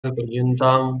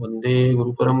पर्यन्तां वन्दे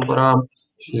गुरुपरम्परां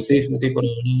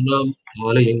श्रुतिस्मृतिपुराणानाम्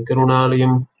आलयं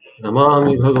करुणालयं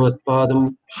नमामि भगवत्पादं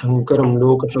शङ्करं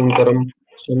लोकशङ्करं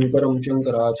शङ्करं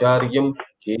शङ्कराचार्यं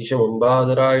केशवं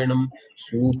बादरायणं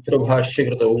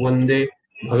सूत्रभाष्यकृतौ वन्दे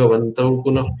भगवन्तौ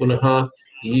पुनः पुनः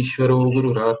ईश्वरो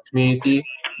गुरुरात्मेति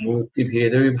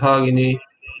मूर्तिभेदविभागिने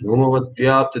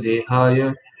व्योमवद्व्याप्तदेहाय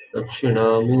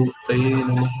दक्षिणामूर्तये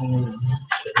नमः।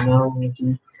 शरणागतु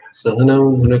सहनौ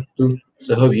भुनक्तु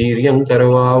सह वीर्यं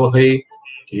करवावहै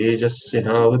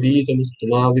तेजस्विनावधीतमस्तु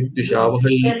मा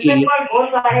विद्विषावहै।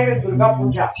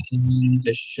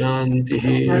 शान्तिः।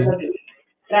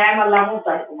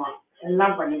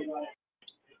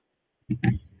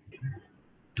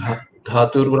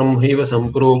 धातुर्ब्रह्मैव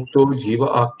सम्प्रोक्तो जीव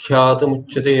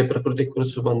आख्यातमुच्यते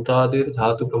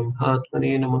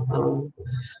प्रकृतिकृत्सुबन्तादिर्धातुब्रह्मात्मने नमः।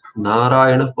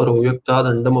 नारायणः परो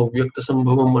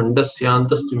व्यक्तादण्डमव्यक्तसम्भवम्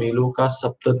अण्डस्यान्तस्तु मे लोकाः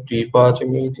सप्तद्वीपा च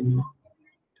मे।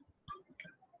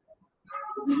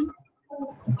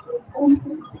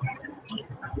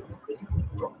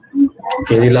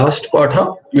 In the last patha,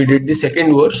 we did the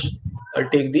second verse. I'll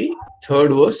take the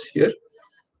third verse here.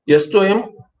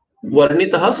 Yastoyam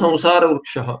varnitaha samsara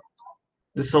vrikshaha.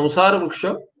 The samsara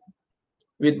vriksha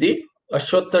with the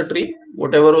ashwatha tree,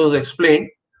 whatever was explained.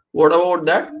 What about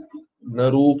that?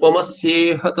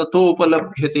 Narupamasyeha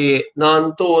tatopalabhyate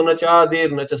nanto na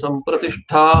chadir na cha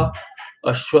sampratishtha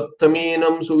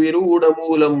ashwattamenam suviruda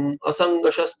moolam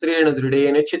asanga shastrena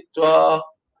dridena chitva.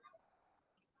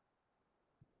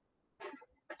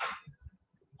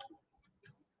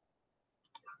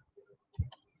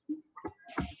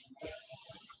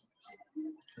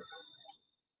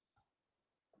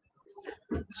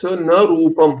 So na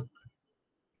rupam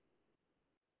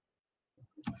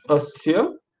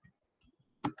asya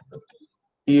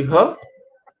इह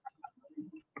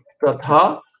तथा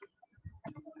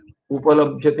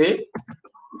उपलभ्यते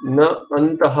न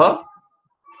अंतः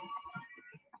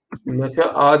न च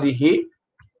आदिः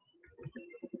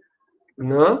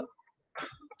न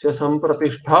च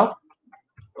संप्रतिष्ठा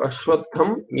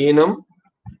अश्वत्थम् एनं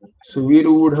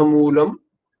सुविरूढमूलम्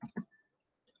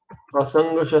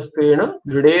असंगशस्त्रेण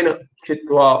दृढेन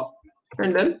चित्वा.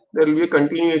 And then there will be a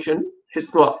continuation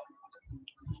chitva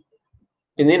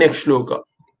in the next shloka.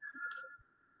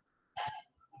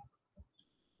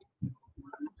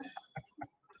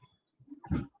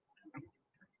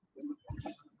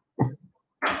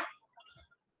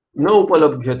 न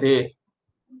उपलभ्यते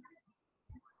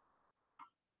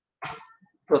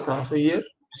तथा. So here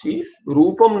see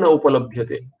रूपम न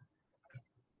उपलभ्यते.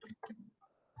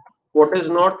 What is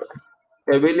not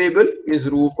available is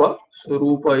rupa. So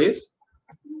rupa is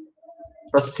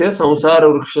tasya samsara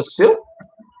vrikshasya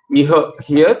iha.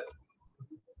 Here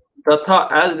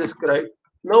tatha as described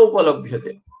na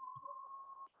upalabhyate.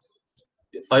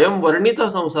 Ayam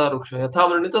varnita samsara vriksha yatha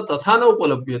varnita tatha na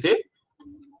upalabhyate.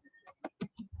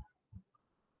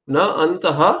 न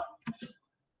अंतः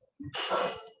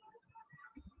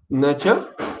न च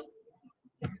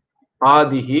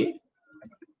आदिः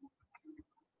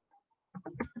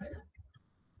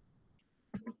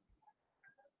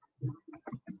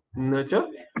न च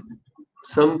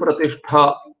संप्रतिष्ठा.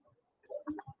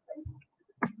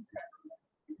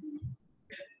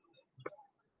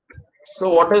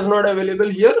 So what is not available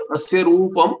here? Asya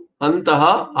roopam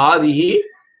antah adihi,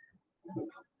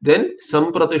 then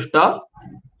sampratishtha.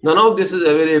 None of this is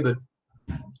available.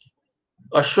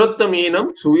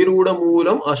 Ashwattamenam suviruda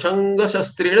moolam ashanga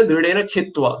shastrena dridena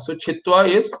chitva. So chitva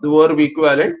is the verb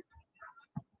equivalent.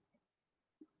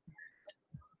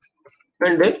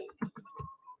 And then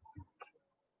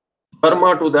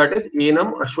karma to that is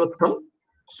enam ashwattham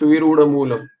suviruda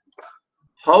moolam.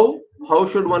 How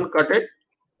should one cut it?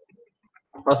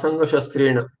 Asanga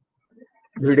shastrena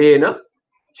dridena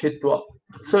chitva.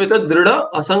 So it is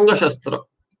drida asanga shastra.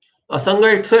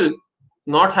 Asanga itself,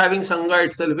 not having sanga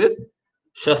itself, is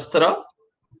shastra.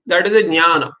 That is a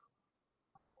jnana.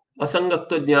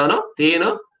 Asangatva jnana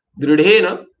tena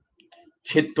dridhena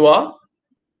chitva.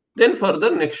 Then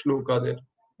further next shloka there.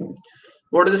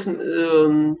 What is this?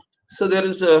 So there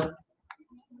is a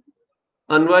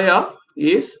Anvaya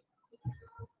is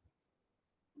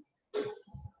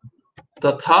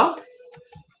tatha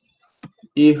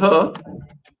iha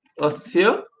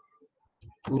asya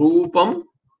rupam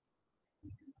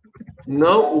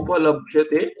na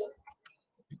upalabhyate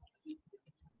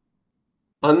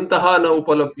antaha na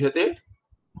upalabhyate.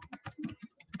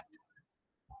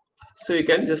 So you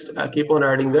can just keep on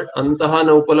adding that antaha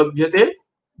na upalabhyate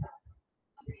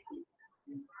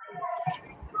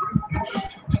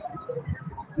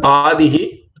आदिः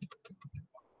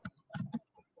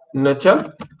न च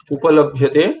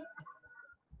उपलभ्यते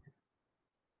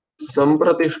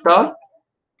संप्रतिष्ठा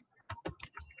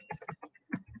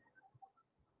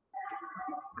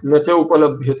न च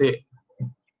उपलभ्यते.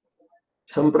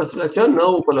 संप्रतिष्ठा च न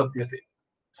उपलभ्यते.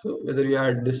 So whether you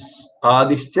add this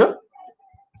adischa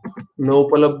न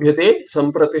उपलभ्यते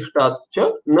संप्रतिष्ठाच्च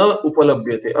न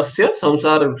उपलभ्यते अस्य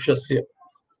संसार वृक्षस्य.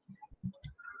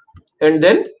 And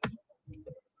then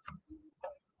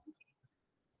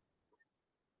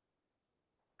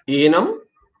annum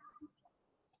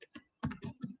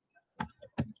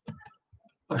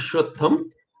अश्वत्थम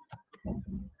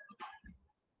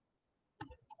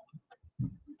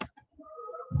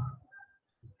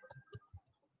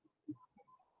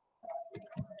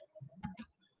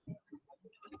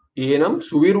annum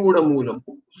सुविरूढ़ Moolam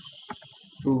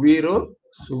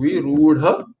सुविरूढ़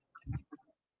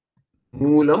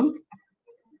Moolam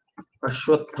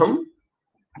अश्वत्थम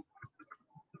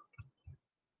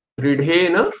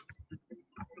दृढ़ेन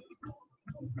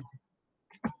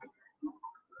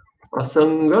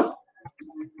असंग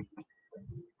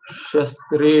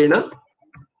शस्त्रेण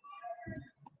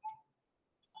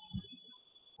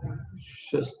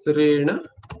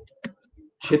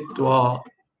छित्वा.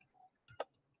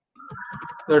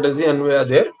 That is the Anvaya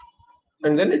there.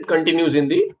 And then it continues in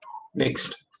the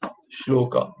next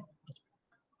shloka.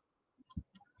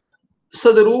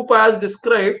 So the Rupa as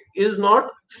described is not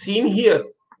seen here.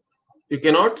 You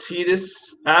cannot see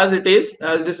this as it is,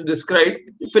 as this is described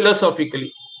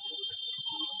philosophically.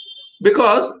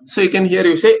 Because, so you can hear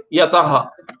you say yataha.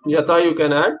 Yataha you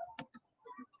can add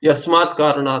yasmat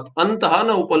karanat. Antaha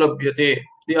na upalabhyate.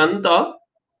 The anta,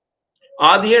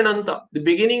 adi and anta, the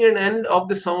beginning and end of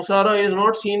the samsara is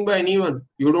not seen by anyone.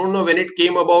 You don't know when it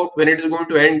came about, when it is going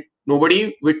to end.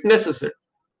 Nobody witnesses it.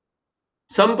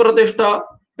 Some pratishtha,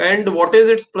 and what is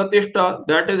its pratishtha?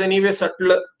 That is anyway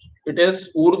subtle. It is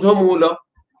urdhva mula.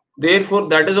 Therefore,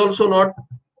 that is also not,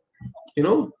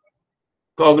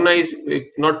 cognized,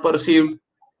 not perceived.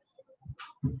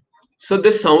 So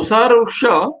this samsara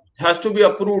vruksha has to be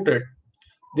uprooted.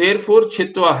 Therefore,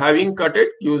 chitva, having cut it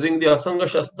using the asanga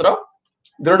shastra,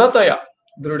 dridhataya,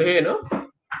 dridhena,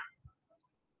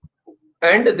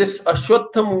 and this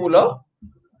ashwatha mula,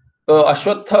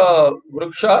 ashwatha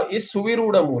vruksha is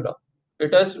suviruda mula.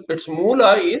 Its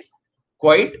mula is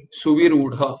quite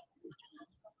suvirudha,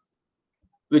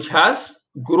 which has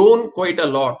grown quite a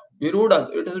lot. Viruda,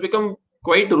 it has become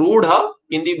quite rudha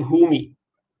in the bhumi.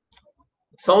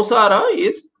 Samsara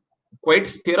is quite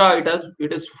sthira.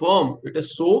 It is firm. It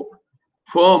is so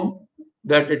firm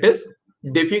that it is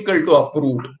difficult to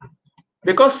uproot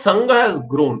because sangha has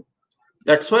grown.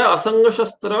 That's why asanga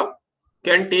shastra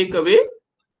can take away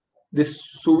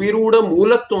this suviruda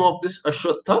mulatvam of this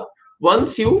ashwatha.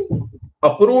 Once you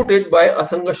uproot it by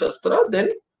asanga shastra, then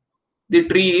the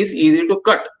tree is easy to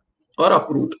cut or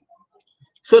uproot.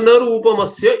 So na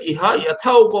rupamasya iha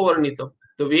yatha upavarnitam.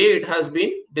 The way it has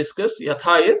been discussed,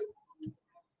 yatha is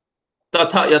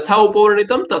tatha, yatha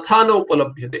upavarnitam tatha na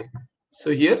upalabhyate. So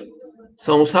here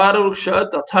samsara vruksha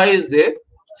tatha is there.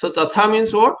 So tatha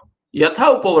means what?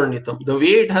 Yatha upavarnitam. The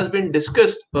way it has been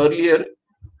discussed earlier,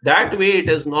 that way it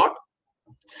is not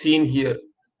seen here.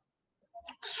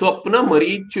 Swapna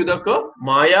marichudaka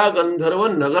maya gandharva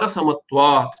nagara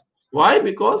samatvat. Why?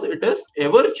 Because it is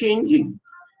ever changing.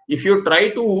 If you try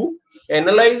to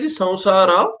analyze the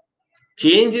samsara,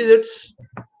 change is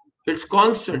it's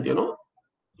constant,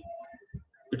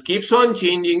 It keeps on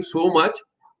changing so much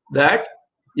that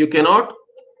you cannot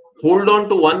hold on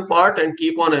to one part and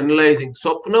keep on analyzing.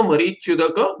 Swapna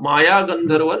marichudaka maya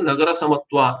gandharva nagara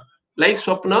samatva. Like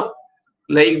swapna,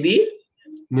 like the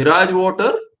mirage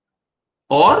water,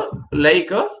 or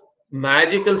like a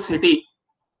magical city,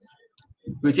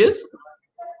 which is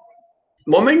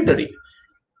momentary.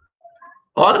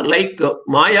 Or like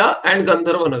Maya and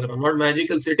Gandharva Nagara, not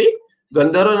magical city.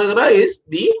 Gandharva Nagara is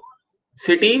the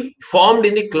city formed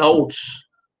in the clouds.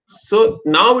 So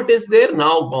now it is there,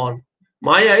 now gone.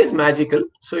 Maya is magical.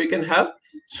 So you can have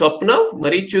Swapna,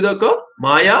 Marichudaka,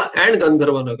 Maya and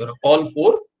Gandharva Nagara. All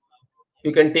four.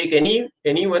 You can take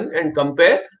anyone and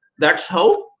compare. That's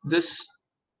how this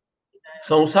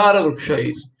samsara vruksha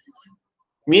is.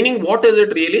 Meaning, what is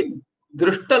it really?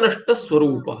 Drishta nashta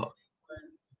swarupaha.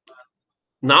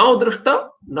 Now drishta,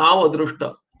 now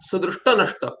adrushta. So drishta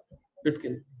nashta. It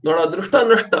can not adrushta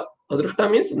nashta.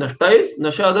 Adrushta means nashta is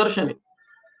nasha adarshane.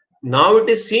 Now it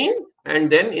is seen,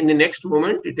 and then in the next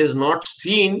moment it is not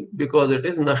seen because it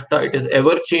is nashta. It is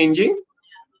ever changing.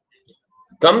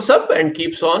 Comes up and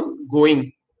keeps on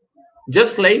going.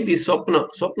 Just like the swapna.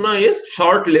 Swapna is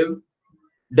short-lived.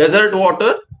 Desert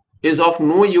water is of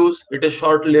no use. It is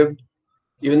short-lived.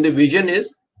 Even the vision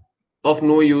is of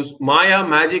no use. Maya,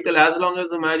 magical, as long as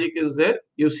the magic is there,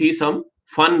 you see some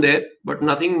fun there, but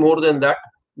nothing more than that.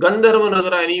 Gandharva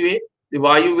Nagara, anyway, the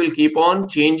Vayu will keep on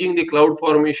changing the cloud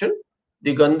formation.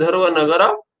 The Gandharva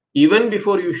Nagara, even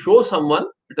before you show someone,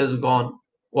 it is gone.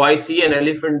 Why see an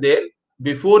elephant there?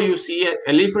 Before you see an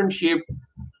elephant shaped,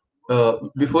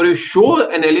 before you show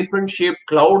an elephant shaped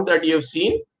cloud that you have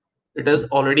seen, it is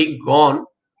already gone.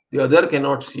 The other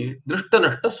cannot see it. Drishta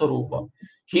Nashta Swarupa.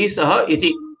 He saha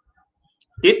iti.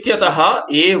 Ityataha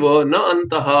eva na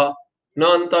antaha.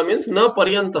 Na anta means na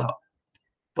paryantaha.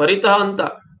 Paritaha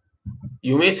anta.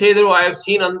 You may say that, oh, I have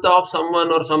seen anta of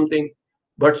someone or something,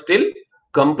 but still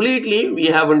completely we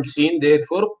haven't seen.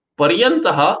 Therefore,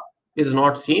 paryantaha is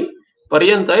not seen.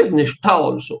 Paryanta is nishtha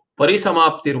also.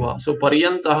 Parisamaptirva. So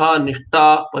paryantaha,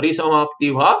 nishtha,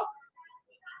 parisamaptiva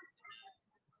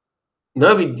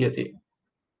na vidyate.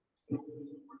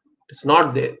 It's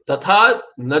not there. Tatha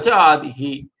nacha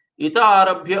adihi. Ita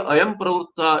arabhya ayam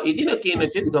pravutta iti na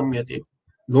kenachit gamyate.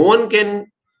 No one can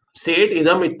say it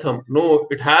idam itham. No,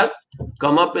 it has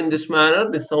come up in this manner.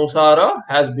 This samsara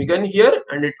has begun here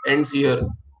and it ends here.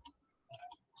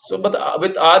 So, but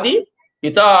with adi,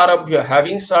 ita arabhya,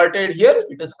 having started here,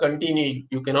 it is continuing.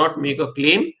 You cannot make a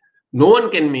claim. No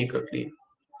one can make a claim.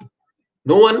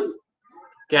 No one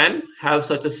can have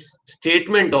such a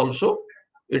statement also.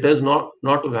 It is not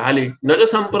valid. Naja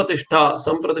sampratishtha.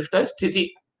 Sampratishtha is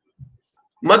sthiti.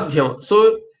 Madhyama.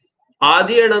 So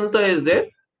adi and anta is there.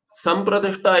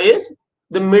 Sampratishtha is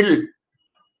the middle.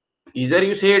 Either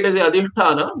you say it as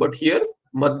adhisthana, but here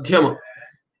madhyama.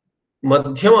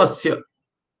 Madhyama asya.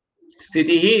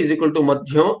 Sthitihi is equal to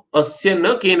madhyama asya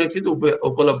na kenachit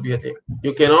upalabhyate.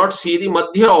 You cannot see the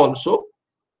madhya also,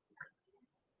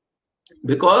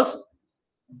 because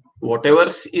whatever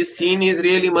is seen is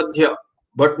really madhya.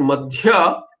 But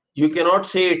madhya, you cannot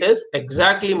say it is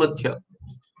exactly madhya.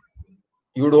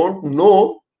 You don't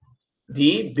know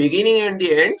the beginning and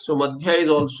the end. So madhya is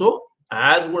also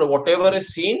as good. Whatever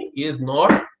is seen is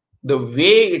not the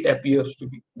way it appears to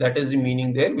be. That is the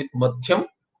meaning there with madhyam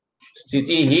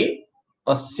sthitihi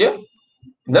asya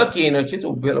na kenachit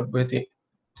upalabhyate.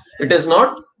 It is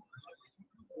not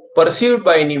perceived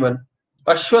by anyone.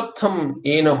 Ashwatham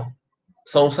enam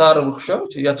samsara vruksha,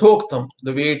 yathoktam,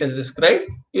 the way it is described,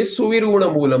 is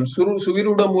suviruda moolam.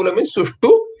 Suviruda moolam means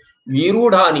sushtu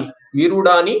virudhani.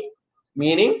 Virudhani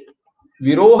meaning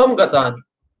viroham gatani.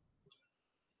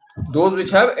 Those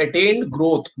which have attained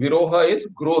growth. Viroha is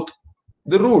growth.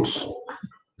 The roots.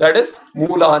 That is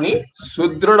moolani,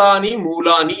 sudradani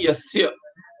moolani yasya.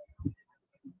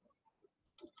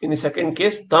 In the second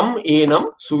case, tam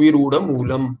enam suviruda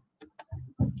moolam.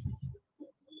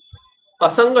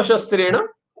 Asanga shastrena,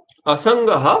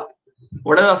 asangaha.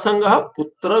 What is asangaha?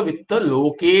 Putra vitta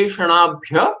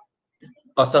lokeshanabhya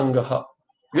asangaha.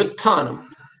 Vyutthanam.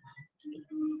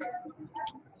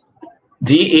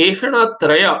 The Eshana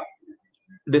Traya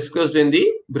discussed in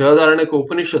the Brihadaranyaka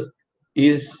Upanishad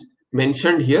is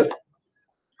mentioned here.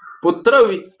 Putra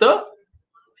vitta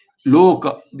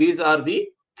loka. These are the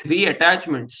three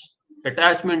attachments.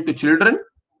 Attachment to children,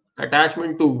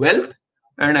 attachment to wealth,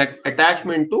 and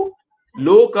attachment to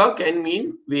loka can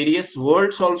mean various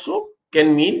worlds also,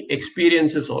 can mean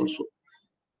experiences also.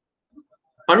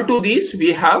 Unto these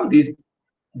we have these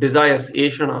desires,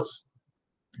 eshanas.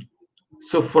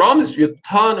 So from this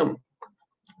vyutthanam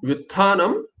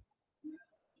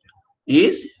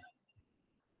is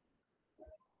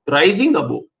rising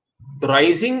above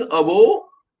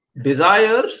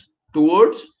desires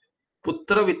towards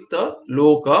putra vitta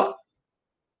loka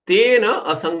tena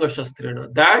asanga shastrena.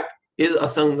 That is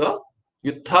asanga.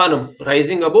 Vyutthanam,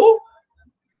 rising above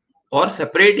or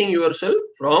separating yourself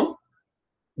from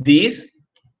these,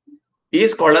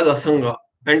 is called as asanga.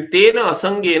 And tena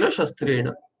asangena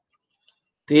shastrena.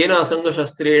 Tena asanga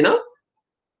shastrena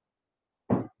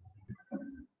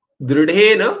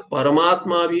dridhena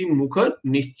paramatmabhimukha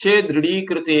nischay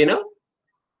dridikritena.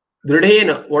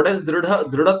 Dridhena, what is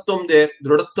dridhatvam there?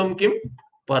 Dridhatvam kim?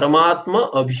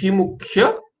 Paramatma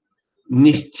abhimukhya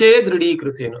nischay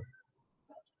dridikritena.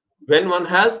 When one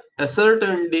has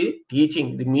ascertained the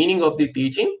teaching, the meaning of the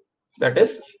teaching, that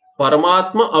is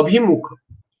Paramatma Abhimukha.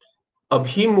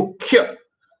 Abhimukhya.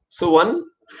 So one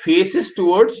faces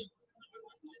towards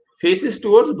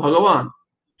Bhagavan,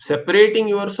 separating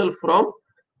yourself from,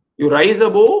 you rise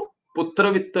above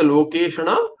Putra Vitta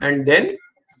Lokeshana, and then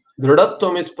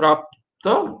Dhrudatvam is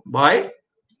prapta by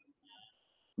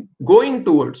moving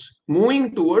towards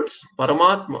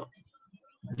Paramatma.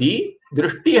 The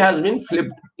drishti has been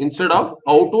flipped. Instead of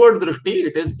outward drishti,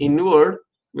 it is inward,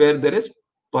 where there is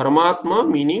Paramatma,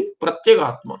 meaning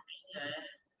Pratyagatma.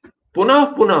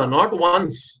 Punah, not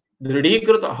once.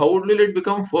 Dridhikrita, how will it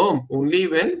become firm? Only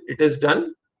when it is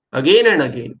done again and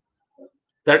again.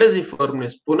 That is the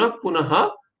firmness. Punah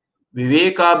punaha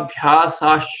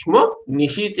vivekabhyasashma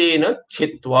nishitena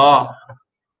chitva.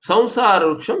 Samsara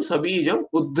vruksham sabijam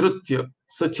udrutya.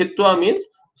 So chitva means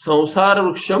samsara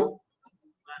vruksham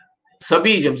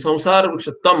sabijam. Samsara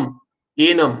vruksha tam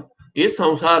enam is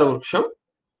samsara vruksham.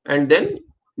 And then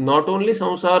not only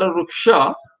samsara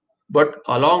vruksha, but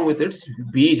along with its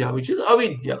bija, which is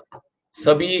avidya.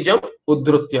 Sabijam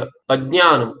udrutya.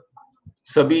 Ajnanam.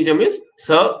 Sabijam is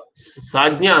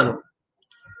sajnanam.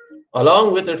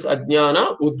 Along with its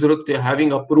ajnana, udrutya,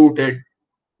 having uprooted.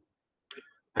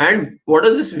 And what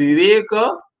is this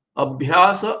viveka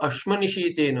abhyasa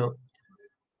ashmanishitena?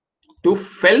 To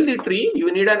fell the tree,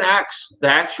 you need an axe. The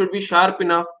axe should be sharp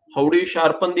enough. How do you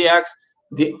sharpen the axe?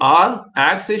 The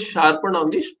axe is sharpened on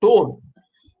the stone.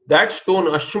 That stone,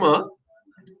 ashma,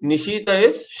 nishita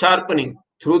is sharpening.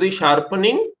 Through the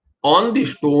sharpening on the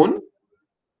stone,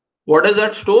 what is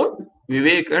that stone?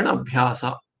 Viveka and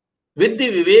abhyasa. With the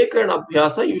viveka and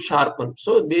abhyasa, you sharpen.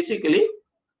 So basically,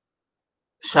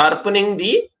 sharpening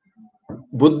the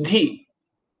buddhi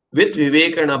with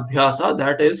viveka and abhyasa,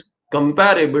 that is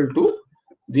comparable to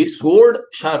the sword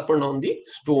sharpened on the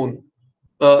stone.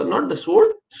 Not the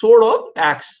sword or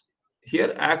axe.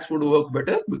 Here axe would work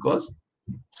better because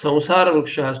samsara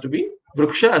vriksha has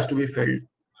to be felled.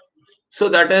 So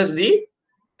that is the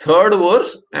third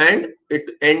verse, and it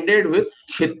ended with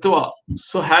chitva.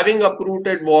 So having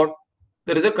uprooted what?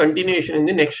 There is a continuation in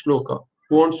the next shloka.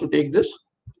 Who wants to take this?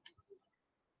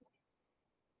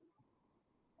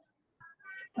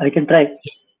 I can try.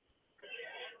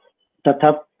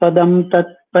 Tatha padam tat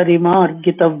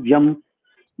parimargitavyam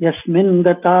yasmin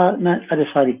gata na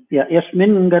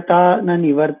yasmin gata na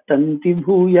nivartanti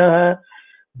bhuyah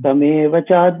tameva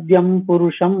chadyam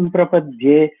purusham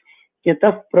prapadye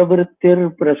yatah pravrittir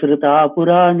prasruta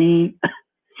purani.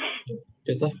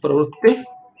 Yatah pravritti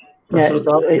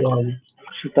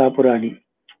prasruta purani.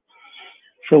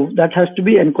 So that has to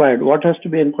be inquired. What has to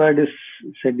be inquired is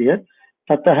said here.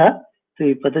 Tataha, so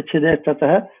padacheda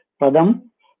tataha padam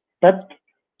tat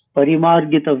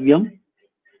parimargitavyam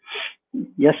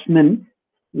yasmin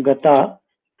gata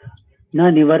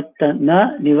na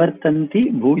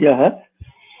nivartanti bhuyah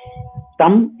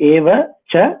tam eva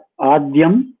cha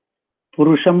adyam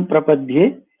purusham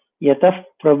prapadye yatah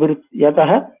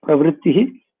pravrittihi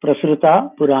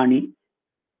prasruta purani.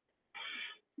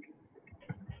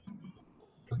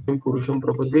 Purusham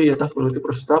prapadye yatah pravritti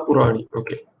prasruta purani.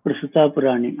 Okay. Prasruta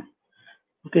purani.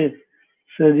 Okay.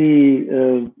 So the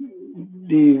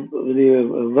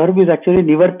verb is actually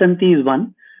nivartanti is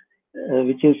one,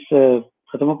 which is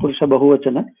pratama purusha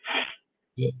bahuvachana.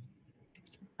 Yeah.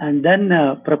 And then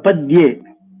prapadye,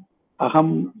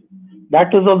 aham,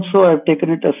 that is also I have taken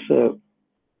it as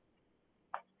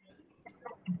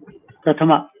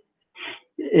pratama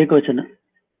ekvachana.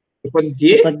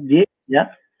 Prapadye, yeah.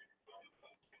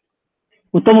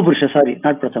 Uttama purusha, sorry,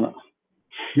 not pratama.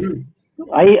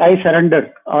 I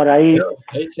surrender, or I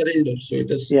surrender. So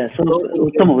it is. Yeah, so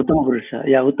uttama purusha.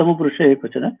 Yeah, uttama purusha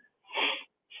ekvachana.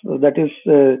 So that is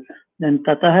then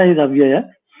tataha is avyaya.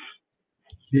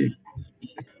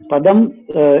 Padam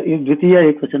is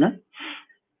dvitiya ekvachana.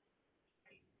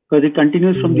 Because it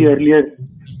continues from the earlier.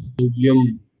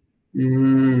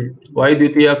 Why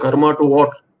dvitiya? Karma to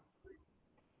what?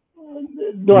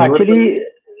 No, actually,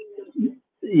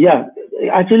 yeah.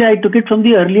 Actually, I took it from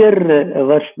the earlier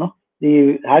verse. No,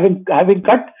 the having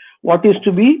cut what is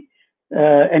to be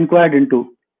inquired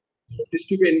into. What is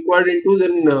to be inquired into,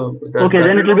 then okay,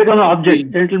 then it will become an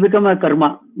object. Then it will become a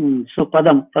karma. So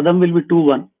padam will be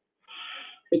 2-1.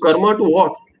 So karma to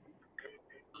what?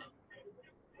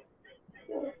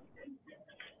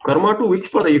 Karma to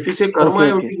which pada? If you say karma,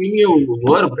 you have to give me a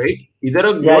verb, right? Either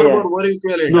a verb or verb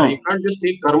equivalent. No. You can't just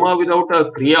take karma without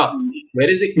a kriya. Where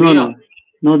is the kriya?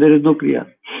 No, there is no kriya.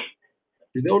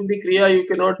 Without the kriya, you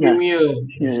cannot give me a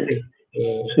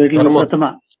so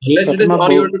karma. Unless it is,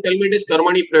 or you have to tell me it is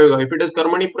karmani prayoga. If it is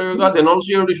karmani prayoga, then also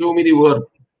you have to show me the verb.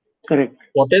 Correct.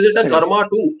 What is it a karma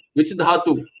to? Which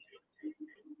dhatu?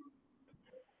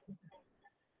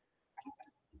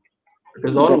 It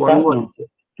is all 1-1.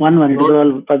 1-1. It is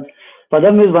all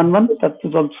padam is 1-1. That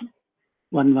is also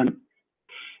 1-1.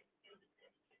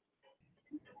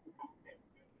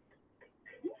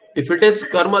 If it is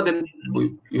karma, then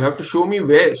you have to show me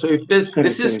where. So if this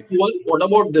is 1, what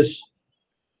about this?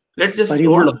 Let's just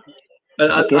hold up.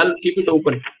 I'll keep it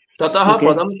open. Tataha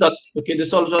padam tat. Okay,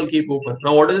 this also I'll keep open.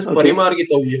 Now what is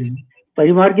parimargitavyam?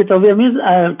 Parimargitavyam is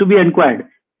to be inquired.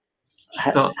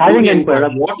 Having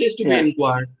inquired. What is to be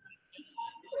inquired?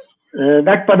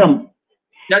 That padam.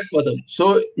 That padam. So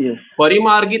Yes.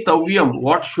 parimargitavyam,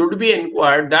 what should be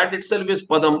inquired, that itself is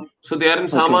padam. So they are in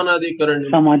samanadikaranam.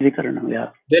 Samadhikaranam, yeah.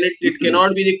 Then it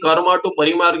cannot be the karma to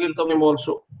parimargitavyam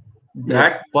also.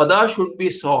 That pada should be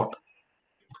sought.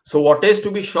 So what is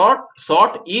to be sought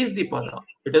is the pada.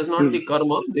 It is not the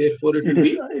karma. Therefore, it will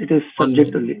be. It is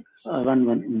subject only.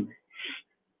 One.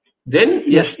 Then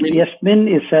yasmin. Yasmin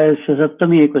is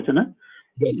saptami ekvachana.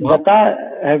 Gata,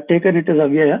 I have taken it as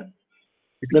avyaya.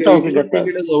 Gata, okay, gata. Take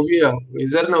it as avyaya.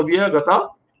 Is there an avyaya gata?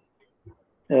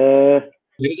 There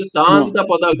is a tanta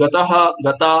pada gataha,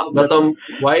 gata, gatam.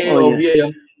 Why avyaya?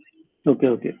 Yes.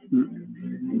 Okay.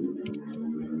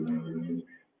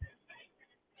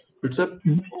 It's a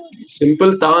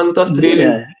simple tanta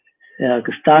strilinga. Yeah,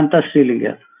 tanta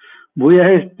strilinga. Bhuya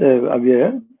is avyaya.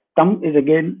 Tam is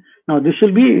again. Now this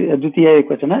will be dvitiya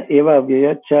ekvachana. Eva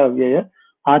avyaya, cha avyaya,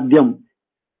 adyam.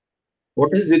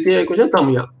 What is dvitiya ekvachana? Tam,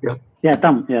 yeah. Yeah,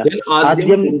 tam, yeah. Then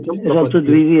adyam is also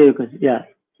dvitiya ekvachana. Yeah,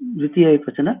 dvitiya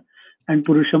ekvachana. And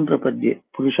purusham prapadye.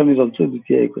 Purusham is also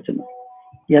dvitiya ekvachana.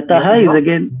 Yataha is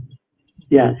again.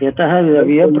 Yeah, yataha is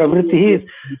avyaya. Pravritti is.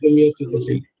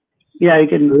 Yeah, I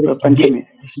can panchami.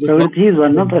 Pravritti is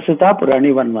 1, prasuta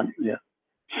purani 1. Yeah.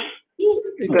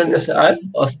 You can just add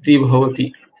asti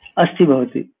bhavati. Asti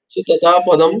bhavati. So tata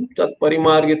padam tat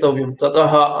parimargitavyam.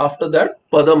 Tataha, after that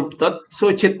padam tat.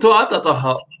 So chitva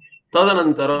tataha.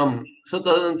 Tadanantaram. So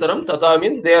tadanantaram tata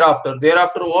means thereafter.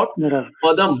 Thereafter what?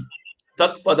 Padam.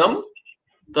 Tat padam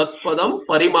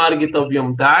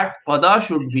parimargitavyam. That pada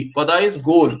should be. Pada is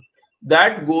goal.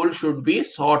 That goal should be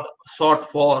sought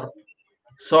for,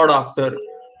 sought after.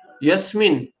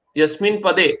 Yasmin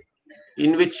pade,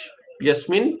 in which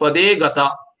yasmin pade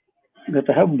gata.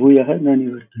 Gataha bhuyah na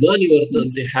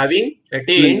nivartante. Having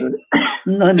attained.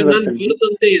 So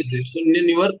nivartante is there. So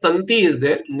nivartanti is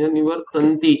there.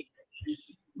 Nivartanti.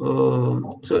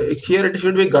 So here it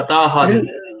should be gataha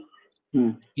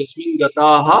then. Yasmin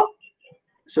gataha.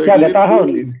 So gataha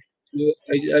only.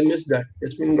 I missed that.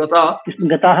 Yasmin gataha.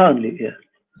 Gataha only, yeah.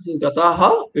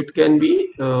 Gataha, it can be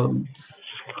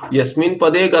yasmin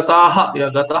pade gataha. Yeah,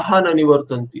 gataha na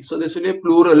nivartanti. So this will be a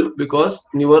plural because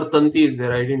nivartanti is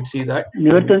there. I didn't see that.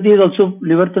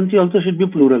 Nivartanti also should be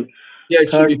plural. Yeah, it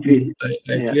should be plural.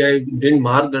 I didn't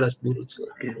mark that as plural.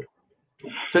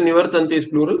 So nivartanti is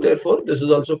plural. Therefore, this is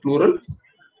also plural.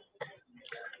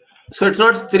 So it's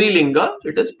not strilinga.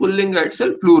 It is pullinga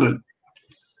itself, plural.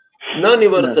 Na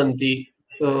nivartanti.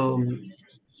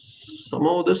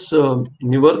 Somehow this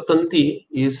nivartanti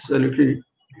is a little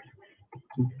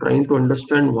trying to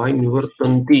understand why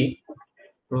nivartanti.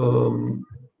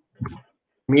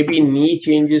 Maybe ni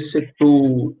changes it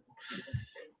to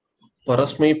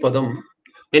parasmai padam.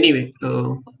 Anyway,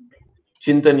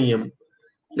 chintaniyam.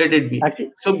 Let it be.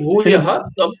 So bhuyaha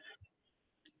tam.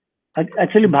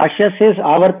 Actually, Bhashya says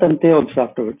avartante also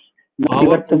afterwards.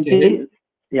 Nivartanti.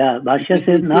 Yeah, Bhashya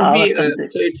says na avartante.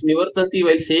 So it's nivartanti.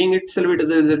 While saying itself, it is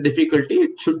a difficulty.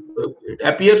 It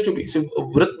appears to be. So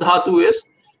vrit dhatu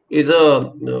is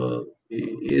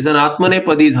an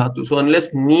atmanepadi dhatu. So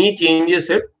unless ni changes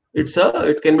it,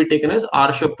 it can be taken as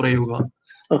arsha prayoga.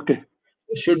 Okay.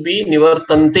 It should be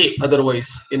nivartante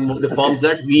otherwise in the forms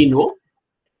that we know.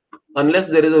 Unless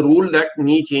there is a rule that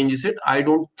ni changes it, I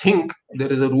don't think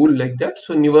there is a rule like that.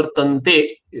 So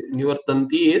nivartanti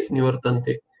is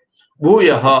nivartante.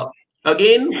 Bhuyaha.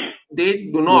 Again, they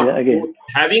do not.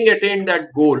 Having attained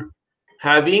that goal,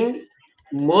 having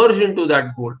merged into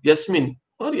that goal, yasmin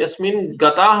or yasmin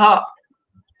gataha,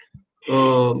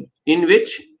 in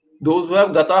which those who have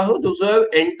gataha, those who have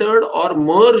entered or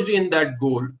merged in that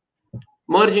goal.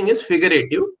 Merging is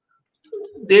figurative.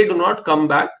 They do not come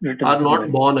back, are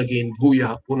not born again.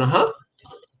 Bhuyaha punaha.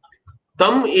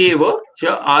 Tam eva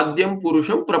cha adyam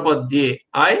purusham prapadye.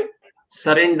 I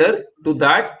surrender to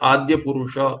that adya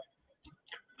purusha.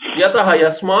 Yataha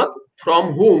yasmat,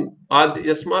 from whom?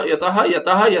 Yataha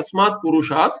yasmat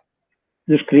purushat.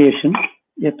 This creation.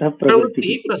 Yataha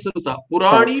pravritti prasruta.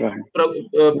 Purani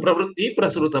pravritti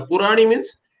prasruta. Purani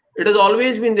means it has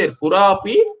always been there. Pura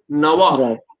api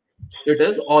nava. It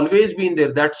has always been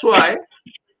there. That's why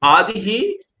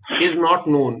Adihi is not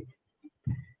known.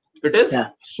 It is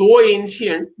so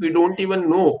ancient, we don't even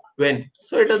know when.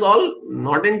 So it is all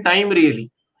not in time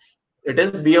really. It is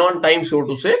beyond time, so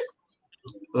to say.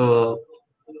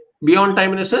 Beyond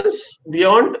time in a sense,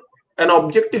 beyond an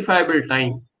objectifiable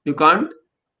time. You can't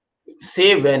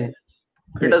say when.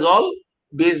 It is all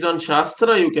based on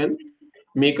Shastra. You can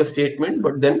make a statement,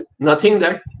 but then nothing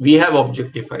that we have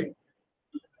objectified.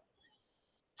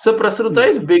 So Prasruta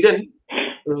is begun.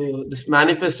 This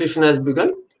manifestation has begun.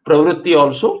 Pravritti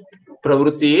also.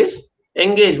 Pravritti is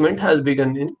engagement has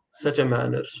begun in such a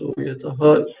manner. So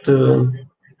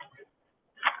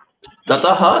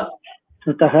tatah.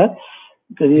 Tatah.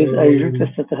 I did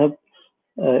tatah.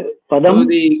 Padam. So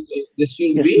this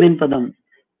will be Yasmin padam.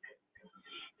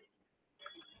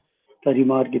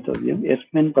 Parimargitavyam.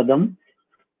 Yasmin padam.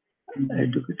 I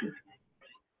took it.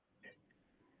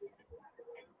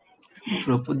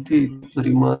 Prapaddi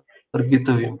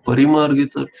Parimargitavyam.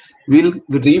 Parimargita. We'll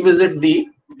revisit the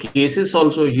cases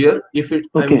also here. If it,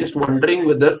 Okay. I'm just wondering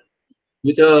whether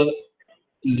with a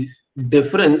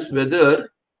difference whether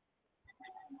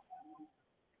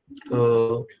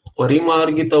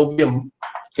Parimargitavyam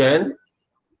can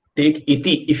take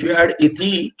iti. If you add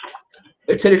iti,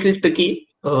 it's a little tricky.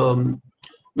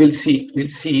 We'll see. We'll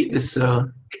see this.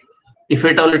 If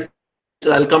at all,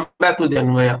 I'll come back to the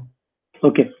Anvaya.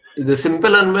 Okay. The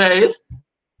simple Anvaya is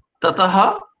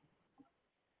Tataha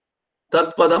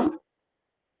Tat Padam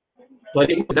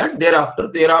Parim. That thereafter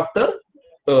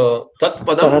Tat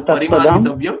Padam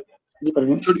Parimargitavyam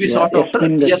should be sought after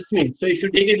Yasmin. So if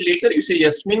you take it later, you say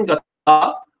Yasmin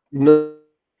Gata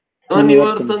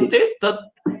Nivartante Tat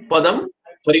Padam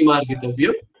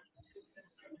Parimargitavyam.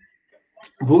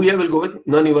 Bhuya will go with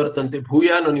Nanivartante.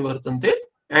 Bhuya Nanivartante.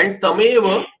 And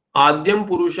Tameva Adyam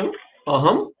Purusham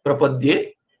Aham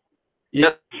Prapadye.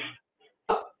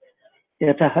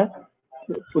 Yatah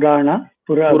Purana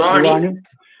Purani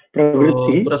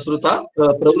Pravritti Prasruta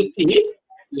Pravritti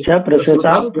Cha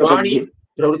Prasruta Purani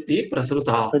Pravritti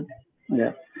Prasruta.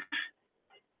 Yeah.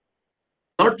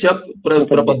 Not Chap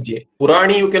Prapadye.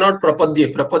 Purani you cannot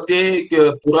Prapadye. Prapadye,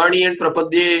 Purani and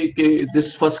Prapadye,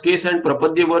 this first case and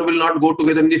Prapadye verb will not go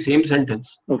together in the same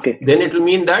sentence. Okay. Then it will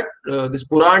mean that this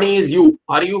Purani is you.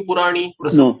 Are you Purani?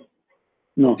 No.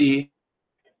 No.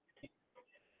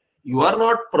 You are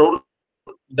not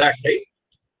that, right?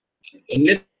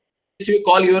 Unless you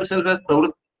call yourself as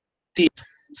Pravritti.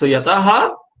 So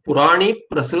Yataha Purani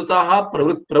Prasrutaha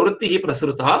Pravrittihi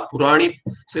Prasrutaha Purani.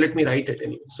 So let me write it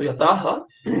anyway. So Yataha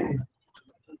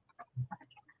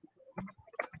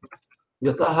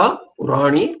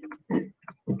Purani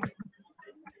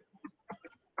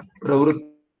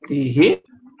Pravrittihi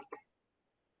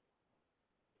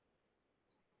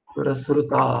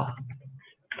Prasruta.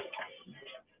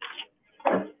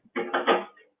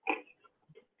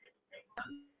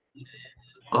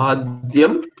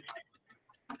 Adyam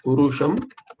Purusham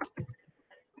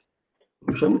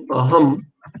Aham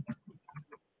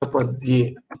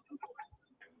Prapadye.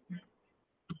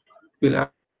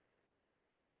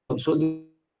 So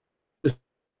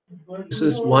this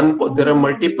is one. There are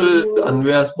multiple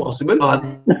Anvayas possible.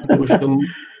 Adyam Purusham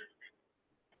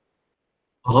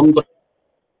Aham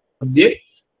Prapadye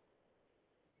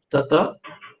Tata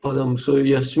Padam. So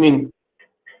Yasmin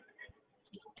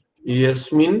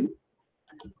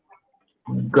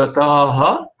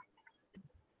Gataha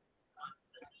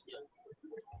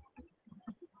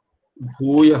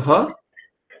Bhuyaha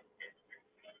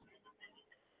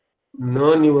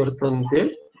Na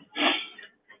Nivartante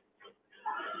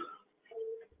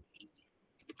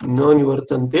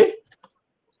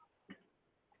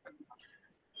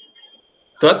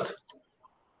Tat.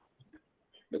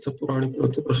 That's a Purani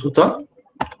Prasuta.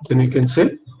 Then we can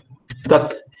say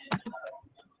Tat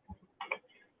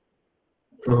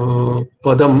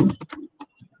Padam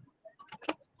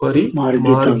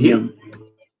Parimargitavyam.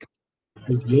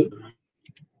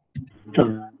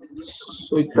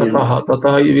 So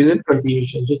Tataha is a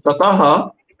continuation. So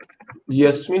Tataha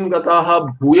Yasmin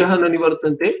Gataha Bhuyaha Na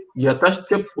Nivartante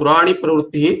Yatascha Purani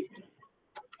Pravrittihi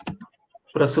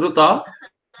Prasruta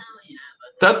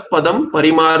Tat Padam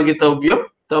Parimargitavyam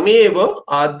Tameva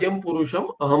Adyam Purusham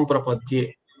Aham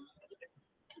Prapadye.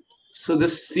 So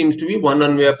this seems to be one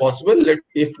Anvaya possible.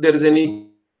 If there is any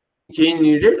change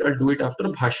needed, I'll do it after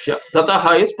Bhashya.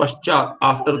 Tataha is Paschat,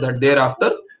 after that,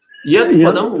 thereafter. Yat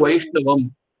Padam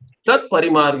Vaishnavam Tat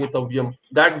Parimargitavyam.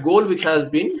 That goal which has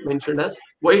been mentioned as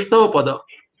Vaishnava Pada.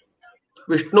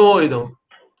 Vishnu Idam.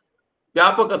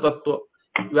 Vyapaka Tattva.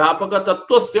 Vyapaka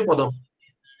Tattvasya Padam.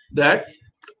 That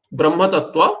Brahma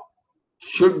Tattva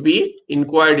should be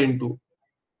inquired into,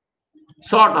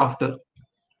 sought after.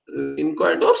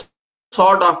 Inquired or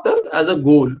sought after as a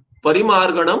goal.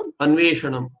 Parimarganam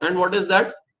Anveshanam. And what is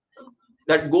that?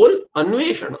 That goal?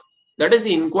 Anveshana. That is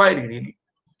the inquiry really.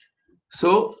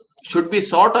 So should be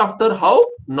sought after how?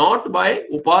 Not by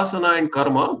upasana and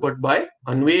karma, but by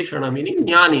Anveshana, meaning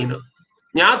Jnanena.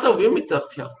 Jnatavyam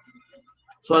itarthya.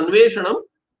 So Anveshanam,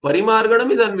 Parimarganam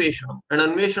is Anveshanam. And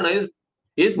Anveshana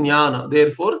is Jnana.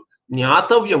 Therefore,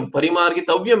 Jnatavyam,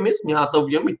 Parimargitavyam is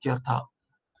Jnatavyam ityartha.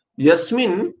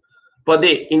 Yasmin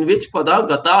Pade, in which Pada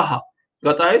Gataha.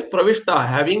 Gata is Pravishta,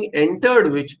 having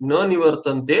entered which Na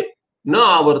Nivartante न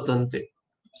आवर्तन्ते.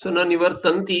 So na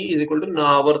nivartanti is equal to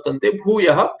na avartante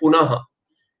bhuyah punah.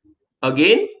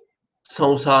 Again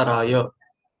samsaraya.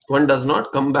 One does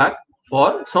not come back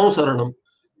for samsaranam.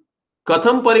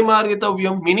 Katham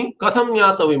parimargitavyam, meaning katham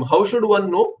jnatavyam. How should one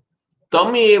know?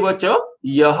 Tam eva cha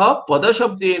yah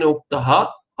padashabdena uktah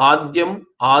adyam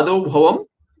adau bhavam.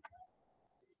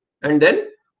 And then,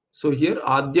 so here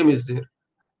adyam is there.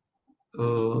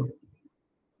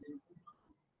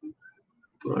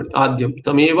 Adyam.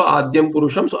 Tameva adyam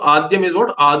purusham. So adyam is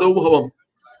what? Adau bhavam.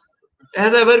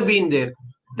 Has ever been there.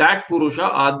 That purusha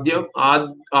adyam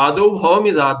adau bhavam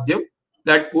is adyam.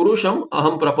 That purusham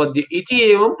aham prapadya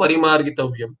iti evam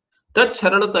parimargitavyam. Tat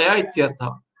charanataya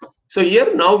ityartha. So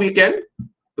here now we can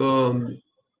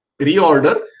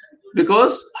reorder,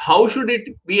 because how should it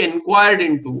be inquired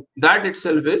into, that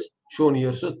itself is shown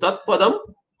here. So tat padam,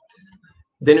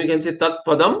 then we can say tat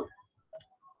padam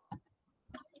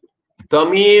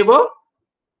tameva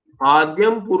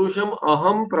adyam purusham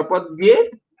aham prapadye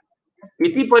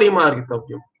iti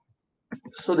parimargitavyam.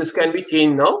 So this can be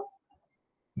changed now.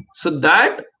 So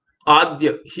that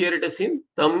adya, here it is in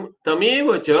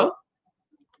tameva cha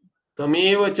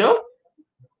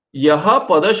yaha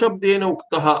padashabdena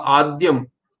uktah adyam.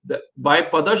 By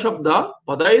padashabda,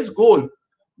 pada is goal.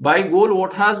 By goal,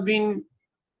 what has been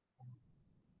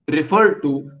referred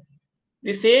to?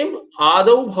 The same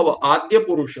adau bhava, adya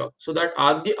purusha. So that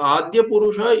adya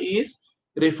purusha is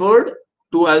referred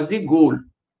to as the goal.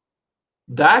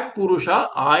 That purusha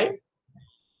I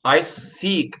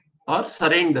seek or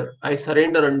surrender. I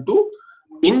surrender unto.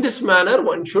 In this manner,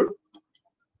 one should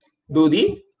do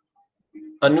the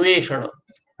anveshana.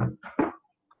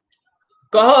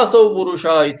 Kaha asau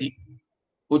purusha iti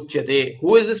uchyate.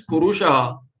 Who is this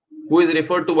purusha who is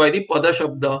referred to by the pada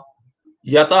shabda?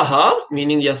 Yataha,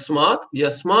 meaning yasmat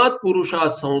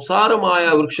purusha samsara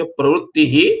maya vriksha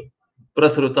pravrittihi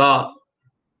prasruta.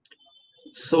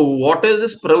 So what is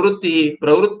this pravritti?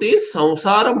 Pravritti is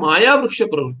samsara maya vriksha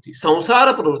pravritti.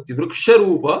 Samsara pravritti, vriksha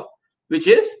rupa, which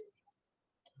is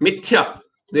mithya,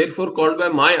 therefore called by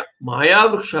maya. Maya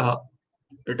vriksha.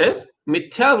 It is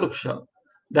mithya vriksha.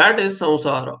 That is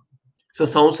samsara. So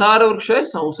samsara vriksha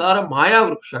is samsara maya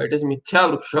vriksha. It is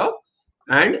mithya vriksha,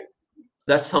 and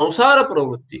that samsara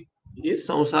pravritti is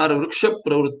samsara vriksha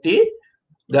pravritti,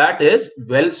 that is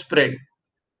well spread.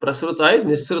 Prasruta is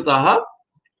nisritaha,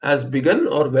 has begun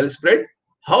or well spread.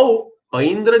 How?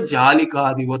 Aindra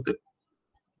jalikadivat.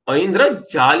 Aindra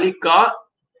jalikad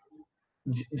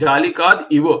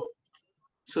iva.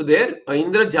 So there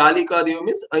Aindra jalikad iva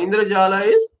means Aindra jala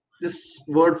is this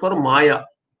word for maya.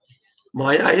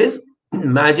 Maya is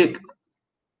magic,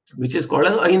 which is called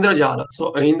as Aindra jala.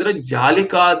 So Aindra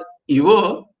jalikad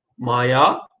iva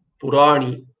maya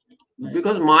purani,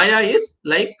 because maya is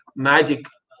like magic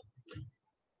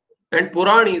and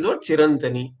purani is what?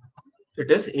 Chirantani.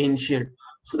 It is ancient.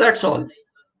 So that's all.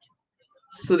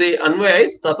 So the anvaya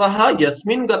is tataha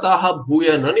yasmin gataha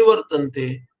bhuya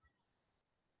nanivartante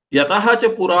yataha cha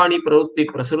purani pravritti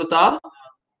prasruta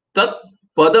tat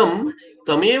padam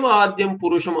tameva adyam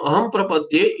purusham aham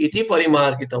prapadye iti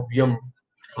parimargitavyam.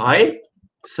 I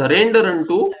surrender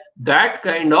unto that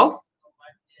kind of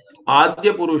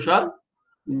adya purusha,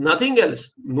 nothing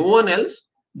else, no one else,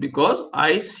 because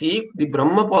I seek the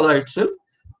Brahma pada itself.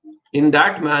 In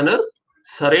that manner,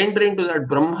 surrendering to that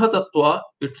Brahma Tattva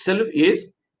itself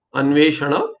is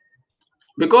Anveshana,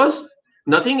 because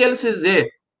nothing else is there.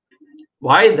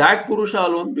 Why that Purusha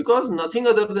alone? Because nothing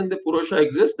other than the Purusha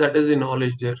exists, that is the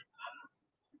knowledge there.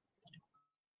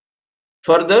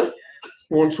 Further,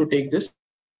 who wants to take this?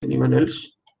 Anyone else?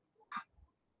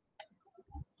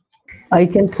 I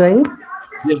can try.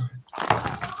 Yeah.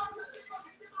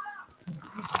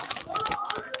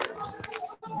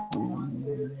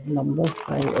 Number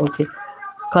 5. Okay.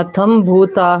 Katham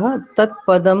bhutaha tat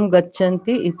padam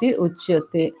gachanti iti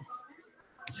uchyate.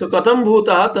 So katham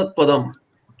bhutaha tat padam.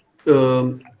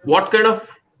 What kind of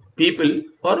people,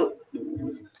 or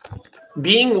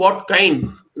being what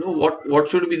kind? You know, what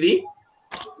should be the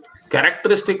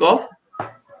characteristic of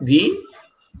the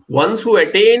ones who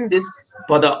attain this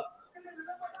pada?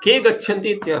 Ke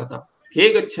gachanti ityartha.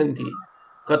 Ke gachanti.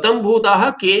 Katham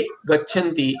bhutaha ke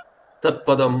gachanti tat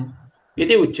padam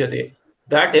iti uchyate.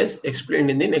 That is explained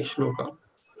in the next shloka.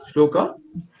 Shloka.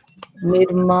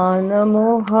 Nirmana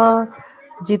moha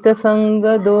jita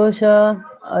sanga dosha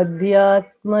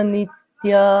adhyatma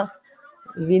nitya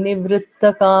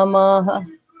vinivritta kamaha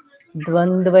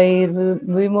dvandvair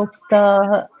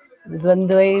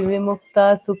vimukta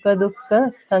sukha dukkha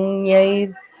sanyair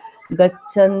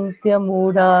gacchantya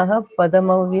mudhaha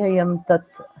padamavyayam tat.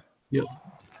 Yeah.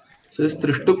 So it's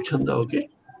Trishtup Chanda, okay?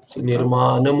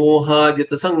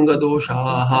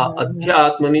 निर्माणमोहाजितसङ्गदोषाः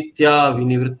अध्यात्मनित्या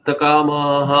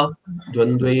विनिवृत्तकामाः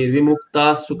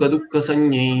द्वन्द्वैर्विमुक्ताः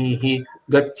सुखदुःखसंज्ञैः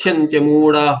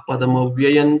गच्छन्त्यमूढाः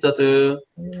पदमव्ययं तत्.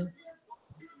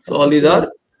 So all these are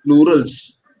plurals.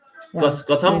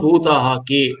 कथं भूताः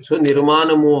के. So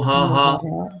निर्माणमोहाः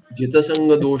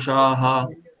जितसङ्गदोषाः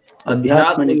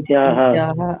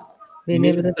अध्यात्मनित्याः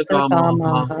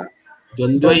विनिवृत्तकामाः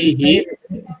द्वन्द्वैः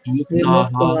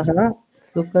विमुक्ताः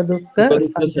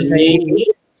सुखदुःखसंज्ञैः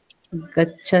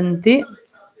गच्छन्ति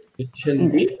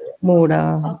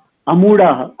मूढाः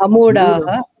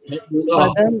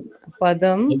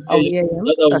पदम्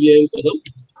अव्ययं तत्.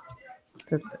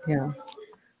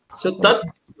 So तत्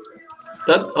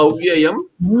अव्ययं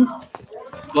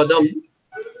padam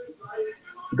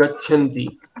gachanti.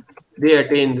 They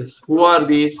attain this. Who are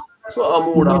these? So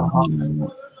amudaha,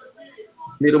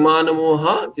 nirmana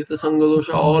moha, jita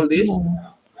sangadosha, all these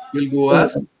will go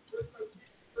as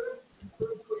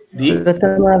the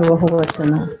prathama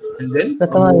bahuvachana, and then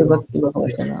prathama vibhakti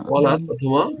bahuvachana, all are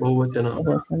prathama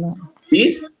bahuvachana.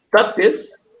 These tat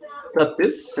is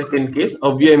second case,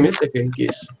 avyayam is second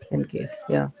case. In case,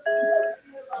 yeah.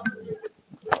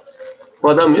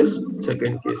 Padam is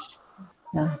second case.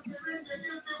 Yeah.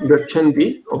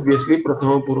 Gachanti, obviously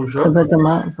prathama purusha.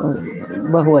 Prathama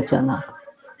bahuvachana.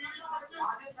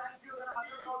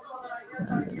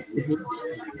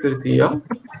 Tritiya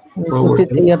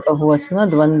Tritiya bahuvachana,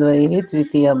 dvandvaihi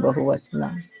tritiya bahuvachana.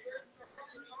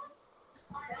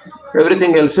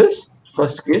 Everything else is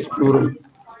first case plural.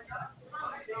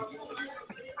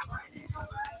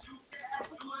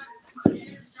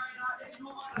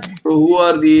 So who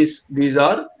are these? These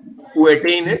are who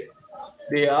attain it.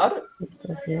 They are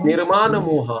nirmana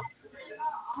moha.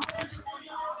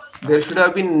 There should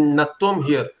have been natvam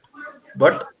here,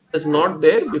 but it's not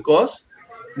there because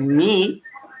ni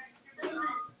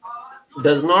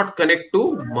does not connect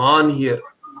to man here.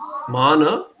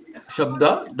 Mana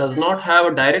shabda does not have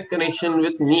a direct connection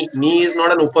with ni. Ni is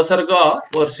not an upasarga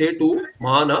per se to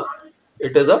mana.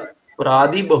 It is a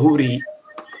pradi bahuri.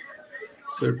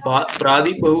 So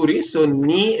pradi bahuri. So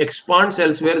ni expands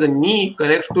elsewhere. The ni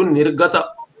connects to nirgata.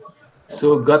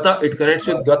 So gata, it connects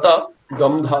with gata,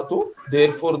 gam dhatu.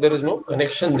 Therefore, there is no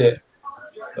connection there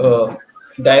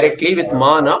directly with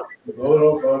mana,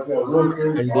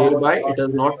 and thereby it has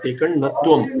not taken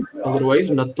natvam. Otherwise,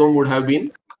 natvam would have been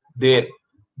there.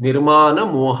 Nirmana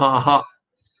mohaha.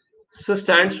 So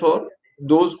stands for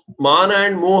those mana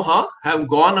and moha have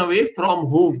gone away from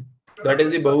whom? That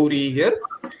is the bahuri here.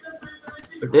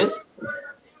 It is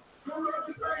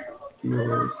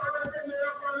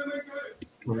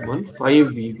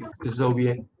 115 This is how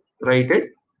we write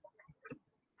it.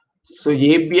 So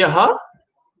yebhyaha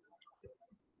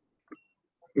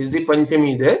is the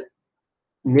panchami there.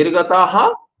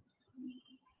 Nirgataha,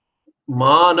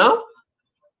 mana.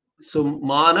 So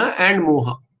mana and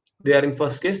moha, they are in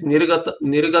first case.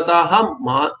 Nirgataha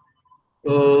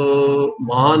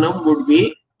manam would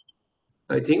be,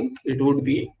 I think it would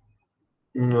be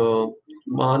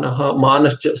manaha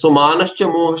manascha. So manascha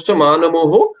mohascha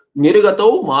manamoho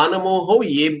nirgatau manamoho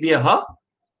yebhyaha.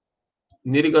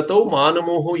 Nirgatau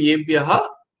manamoho yebhyaha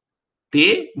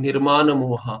te nirmana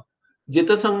moha.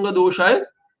 Jita sanga dosha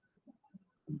is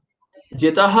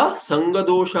jitaha sanga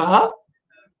doshaha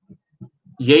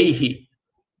yaihi.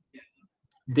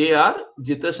 They are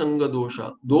jita sanga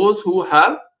dosha. Those who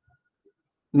have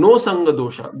no sanga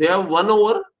dosha, they have 1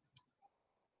 over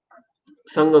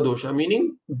sanga dosha,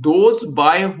 meaning those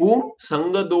by whom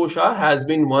sanga dosha has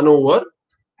been 1 over,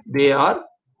 they are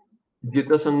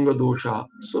jita sanga dosha.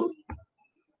 So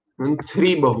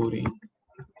 3 bahuri.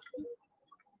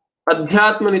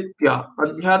 Adhyatma nitya,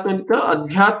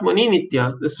 adhyatmani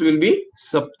nitya. This will be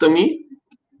saptami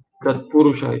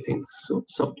tatpurusha, I think. So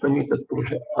saptami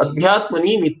tatpurusha.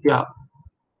 Adhyatmani nitya.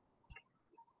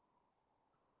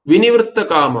 Vinivritta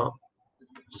kama.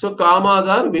 So kamas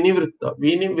are vinivritta.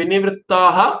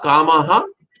 Vinivrittaha kamaha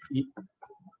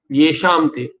yesham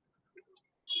te.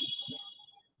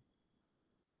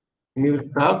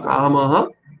 Vinivrittaha kamaha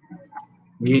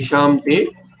yesham te.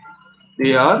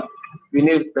 They are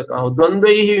vinivrittakaha.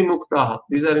 Dvandvaihi vimuktaha.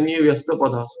 These are any vyasta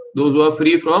padas. Those who are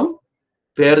free from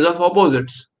pairs of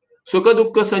opposites. Sukha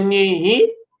dukkha sanyaihi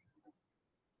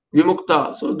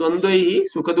vimukta. So dvandvaihi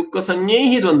sukha dukkha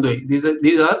sanyaihi dvandvai. These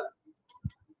are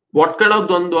what kind of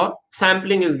dvandva?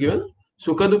 Sampling is given.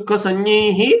 Sukha dukkha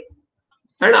sanyaihi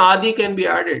and adi can be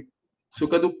added.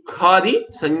 Sukha dukkhadi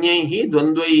sanyaihi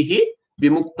dvandvaihi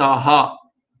vimuktaha.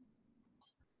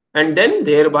 And then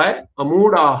thereby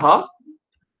amudaha,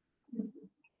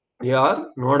 they are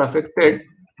not affected,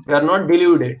 they are not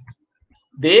deluded.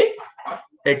 They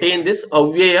attain this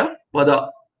avyaya pada.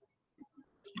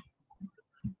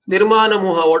 Nirmana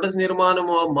moha. What is nirmana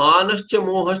moha? Manascha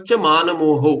mohascha mana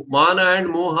moho. Mana and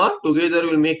moha together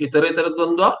will make itaretara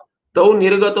dvandva. Tau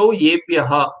nirgatau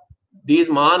yepyaha. These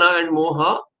mana and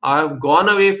moha have gone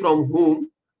away from whom?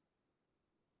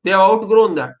 They have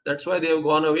outgrown that. That's why they have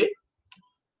gone away.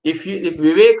 If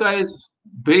viveka is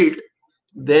built,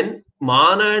 then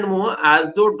mana and moha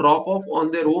as though drop off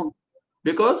on their own,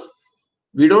 because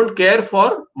we don't care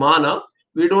for mana,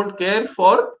 we don't care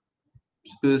for,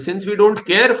 since we don't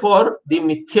care for the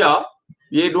mithya,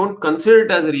 we don't consider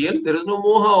it as real, there is no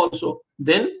moha also,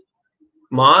 then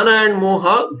mana and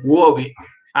moha go away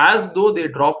as though they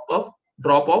drop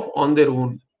off on their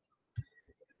own.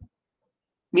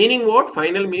 Meaning what?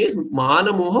 Final meaning is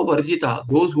mana moha varjita,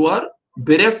 those who are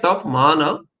bereft of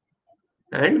mana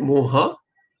and moha.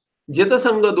 Jita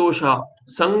sanga dosha.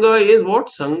 Sanga is what?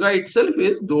 Sanga itself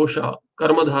is dosha.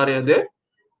 Karma dharya there.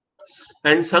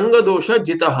 And sanga dosha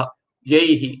jitaha.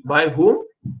 Jaihi. By whom?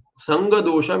 Sanga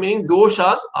dosha meaning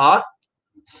doshas are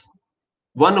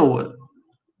won over.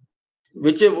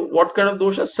 What kind of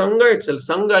dosha? Sanga itself.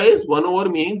 Sanga is won over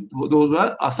meaning those who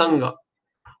are asanga.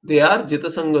 They are jita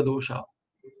sanga dosha.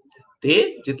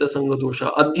 Te jita sanga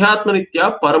dosha. Adhyatma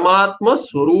nitya paramatma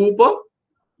swarupa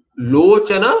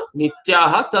Lochana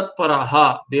nityaha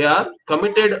tatparaha. They are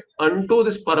committed unto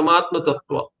this Paramatma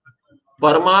Tattva.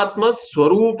 Paramatma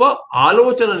Swarupa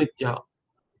Alochana Nitya.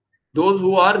 Those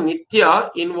who are Nitya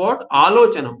in what?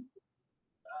 Alochanam.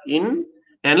 In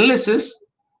analysis,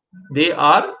 they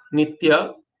are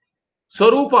Nitya.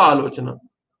 Swarupa Alochana.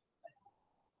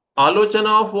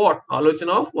 Alochana of what?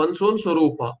 Alochana of one's own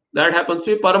Swarupa. That happens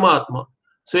to be Paramatma.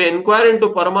 So you inquire into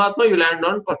Paramatma, you land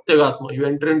on Pratyagatma. You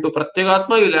enter into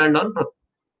Pratyagatma, you land on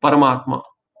Paramatma.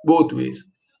 Both ways.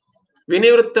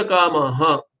 Vinivritta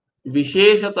kamaha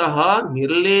visheshatah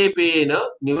nirlepena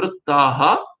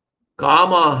nivrittaha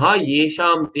kamaha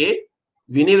yesham te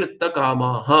vinivritta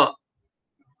kamaha.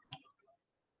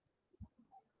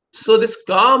 So this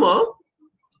kama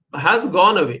has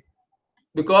gone away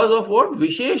because of what?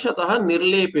 Visheshatah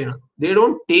nirlepena. They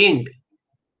don't taint.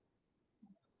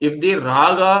 If the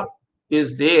raga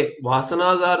is there,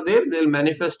 vasanas are there, they will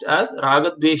manifest as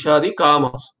raga dveshadi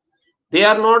kamas. They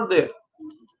are not there.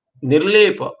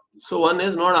 Nirlepa. So one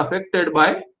is not affected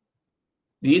by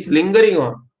these lingering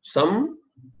on. Some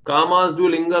kamas do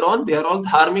linger on. They are all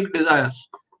dharmic desires.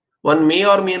 One may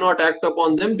or may not act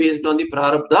upon them based on the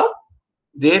prarabdha.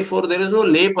 Therefore, there is no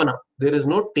lepana. There is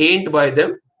no taint by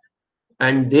them.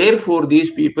 And therefore, these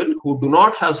people who do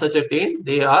not have such a taint,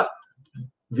 they are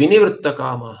vinivritta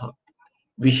kamaha.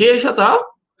 Visheshata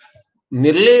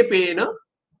nirlepena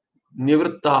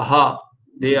nivrittaha.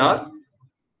 They are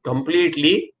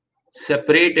completely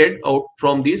separated out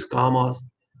from these kamas.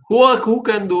 Who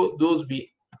can those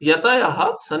be?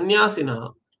 Yatayaha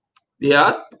sannyasinaha. They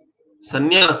are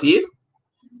sannyasis.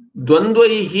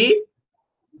 Dvandvaihi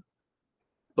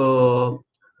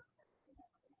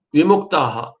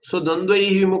vimuktaha. So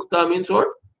dvandvaihi vimukta means what?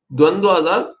 Dvandvas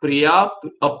are priya,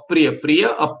 apriya,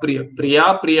 priya, apriya.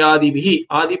 Priya, priyadibhi.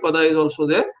 Adi pada is also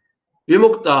there.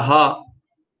 Vimuktaha.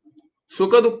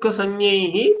 Sukha dukkha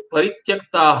sanyaihi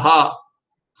parityaktaha.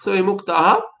 So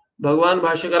vimuktaha, Bhagavan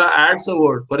Bhashyakara adds a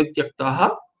word,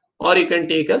 parityaktaha, or you can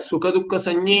take as sukha dukkha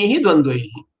sanyaihi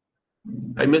dvandvaihi.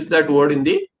 I missed that word in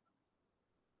the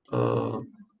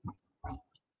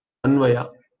अन्वया.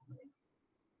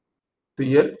 So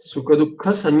here sukha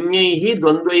dukkha sanyaihi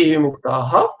dvandvaihi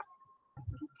muktaha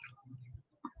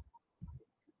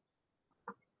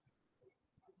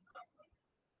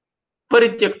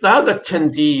parityaktaha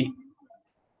gachanti.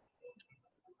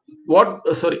 What?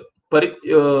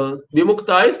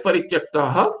 Vimukta is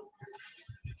parityaktaha,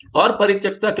 or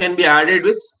parityakta can be added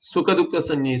with sukha dukkha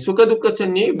sanyaihi. Sukha dukkha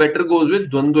sanyaihi better goes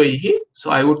with dvandvaihi,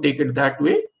 so I would take it that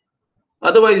way.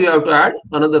 Otherwise, you have to add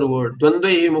another word.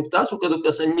 Dvandvaihi mukta, sukha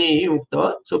dukkha sanyaihi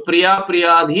mukta. So priya,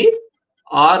 priyadhi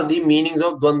are the meanings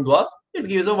of dvandvas. It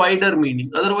gives a wider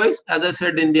meaning. Otherwise, as I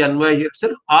said in the Anvaya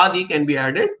itself, adi can be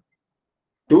added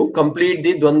to complete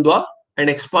the dvandva and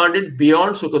expand it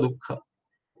beyond sukha dukkha.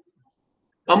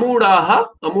 Amudaha,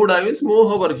 amuda means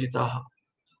moha varjitaha.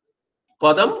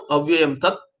 Padam avyayam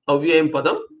tat avyayam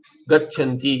padam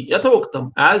gachanti.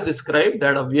 Yathoktam, as described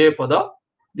that avyaya pada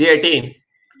they attain.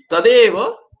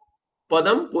 Tadeva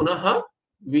padam punaha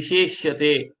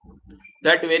visheshyate.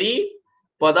 That very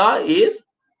pada is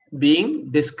being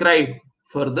described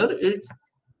further. It's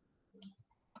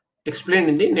explained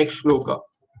in the next shloka.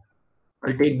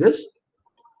 I'll take this.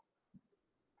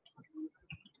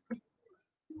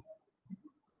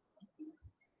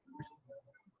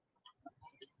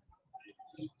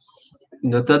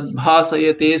 न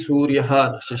तद्भासयते सूर्यः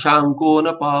न शशांको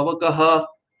न पावकः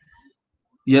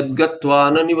यद्गत्वा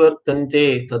न निवर्तन्ते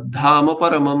तद्धाम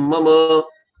परमं मम.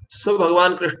 So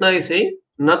Bhagavan Krishna is saying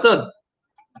न तद्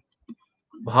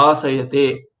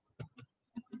भासयते,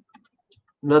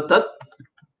 न तत्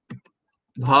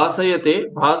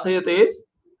भासयते. भासयते is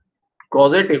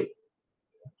causative,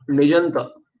 nijanta.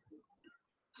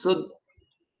 So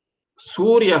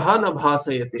सूर्यः न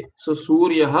भासयते. So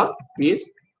सूर्यः is,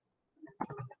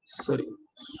 sorry,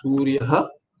 सूर्यः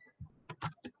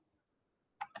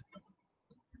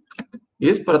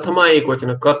is prathama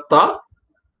ekvachana. Karta,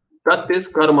 tat is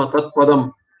karma, tat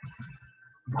padam.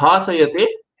 Bhasayate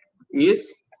is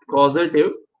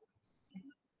causative,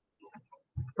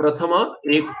 prathama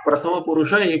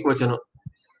purusha ekvachana.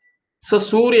 So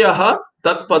Suryaha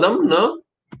tat padam na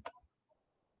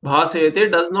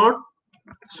bhasayate does not.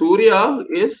 Surya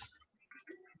is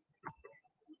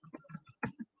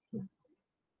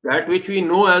that which we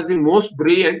know as the most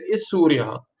brilliant is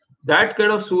Surya. That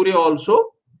kind of Surya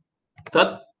also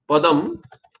tat padam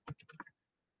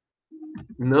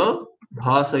na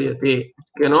bhasayate,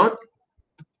 cannot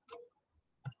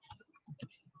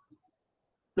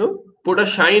put a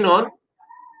shine on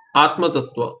Atma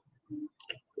Tattva.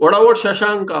 What about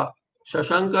Shashanka?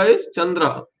 Shashanka is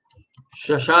Chandra.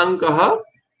 Shashankaha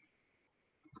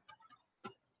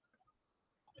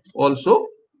also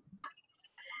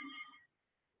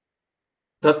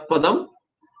tat padam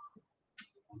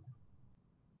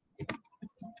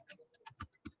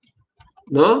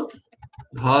na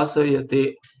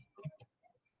bhasayate,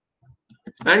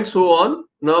 and so on.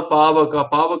 Na pavaka.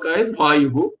 Pavaka is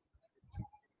Vayuhu.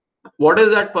 What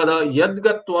is that pada? Yad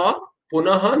gatva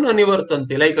punaha na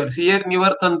nivartante. Like earlier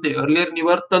nivartante, earlier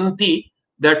nivartanti,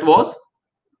 that was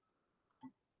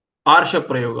Arsha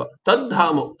Prayoga. Tad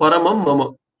dhama paramam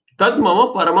mama. Tad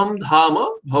mama paramam dhama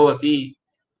bhavati.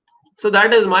 So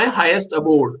that is my highest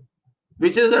abode.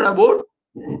 Which is that abode?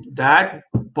 That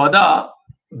pada,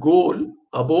 goal,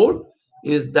 abode,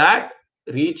 is that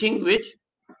reaching which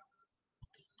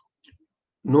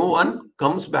no one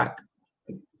comes back,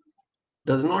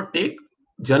 does not take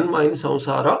janma in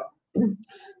samsara.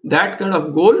 That kind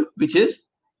of goal which is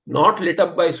not lit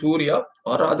up by Surya,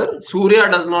 or rather Surya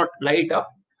does not light up,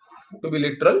 to be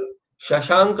literal.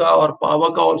 Shashanka or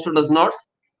Pavaka also does not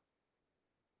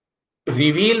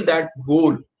reveal that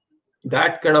goal.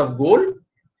 That kind of goal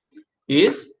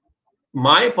is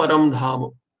my param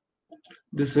dhama.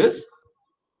 This is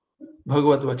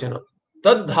Bhagavad Vachana.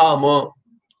 Tad dhama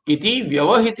iti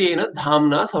vyavahitena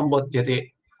dhamna sambhadyate.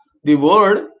 The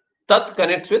word tat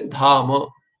connects with dhama.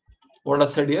 What I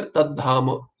said here, tad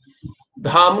dhama.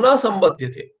 Dhamna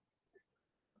sambhadyate.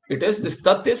 It is, this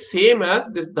tat is same as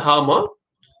this dhama.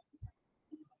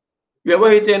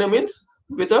 Vyavahitena means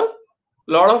with a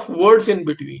lot of words in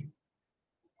between,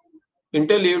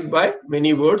 interleaved by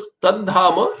many words. Tad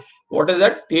dhama, what is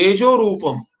that? Tejo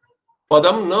rupam.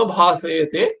 Padam na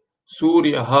bhasayate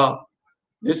suryaha.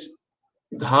 This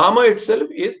dhama itself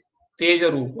is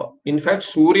Teja Rupa. In fact,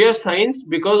 Surya shines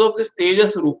because of this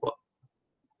Tejas Rupa,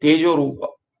 Tejo Rupa,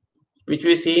 which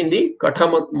we see in the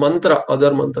Katha mantra,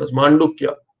 other mantras,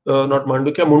 Mandukya, not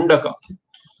Mandukya, Mundaka.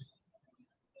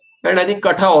 And I think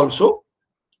Katha also.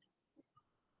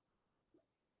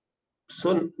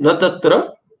 So,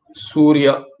 Natatra,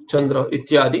 Surya, Chandra,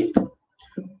 Ityadi,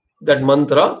 that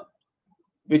mantra,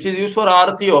 which is used for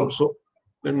Arati also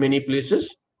in many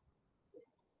places.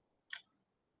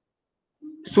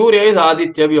 Surya is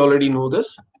Aditya, we already know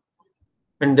this.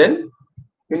 And then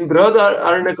in Brihad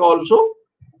Aranyaka also,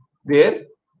 there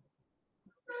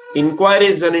inquiry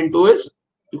is done into is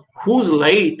whose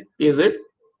light is it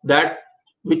that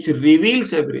which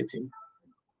reveals everything.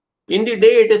 In the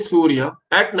day it is Surya,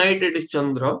 at night it is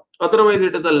Chandra, otherwise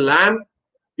it is a lamp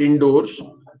indoors.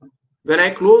 When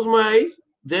I close my eyes,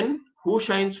 then who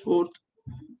shines forth?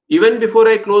 Even before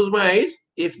I close my eyes,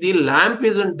 if the lamp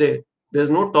isn't there, there's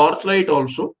no torchlight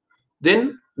also,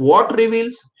 then what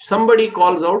reveals? Somebody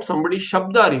calls out, somebody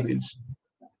Shabda reveals.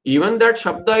 Even that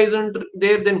Shabda isn't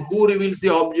there, then who reveals the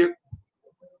object?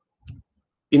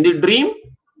 In the dream,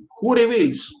 who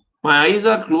reveals? My eyes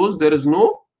are closed, there is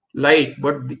no light,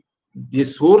 but the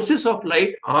sources of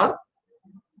light are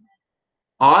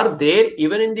there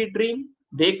even in the dream.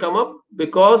 They come up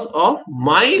because of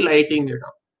my lighting it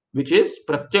up, which is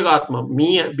Pratyagatma,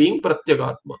 me being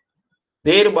Pratyagatma.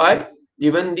 Thereby,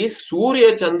 even the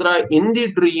Surya Chandra in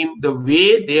the dream, the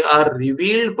way they are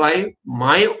revealed by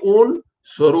my own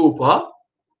Swarupa,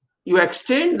 you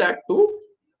extend that to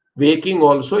waking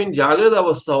also. In Jagrada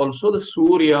Avastha also, the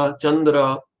Surya,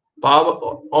 Chandra,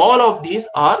 Pava, all of these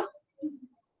are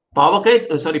Pavaka is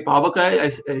Pavaka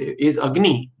is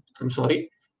Agni. I'm sorry.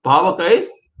 Pavaka is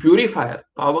purifier.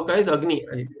 Pavaka is Agni.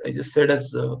 I just said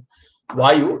as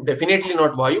Vayu. Definitely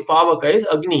not Vayu. Pavaka is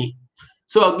Agni.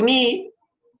 So Agni,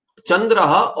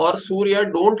 Chandraha or Surya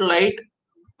don't light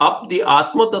up the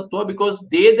Atma Tattva because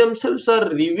they themselves are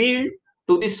revealed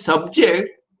to the subject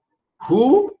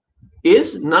who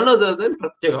is none other than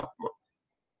Pratyagatma.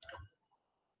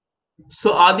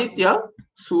 So Aditya,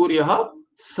 Surya,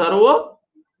 Sarva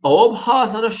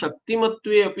Avabhasana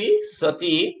Shaktimatve api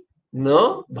sati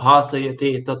na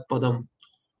bhasayate tatpadam.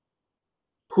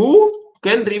 Who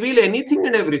can reveal anything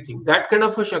and everything? That kind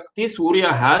of a Shakti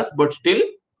Surya has, but still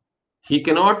he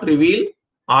cannot reveal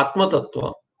Atma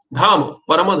Tattva. Dhama,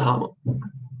 Paramadhama.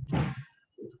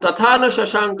 Tatha na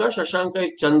Shashanka, Shashanka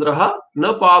is Chandraha,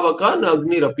 na Pavaka, na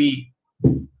Agnirapi.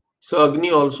 So Agni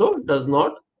also does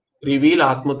not reveal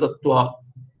Atma Tattva.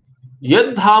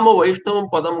 Yad Dhama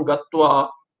Vaishnavam Padam Gatva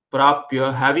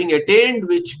Prapya, having attained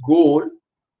which goal,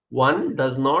 one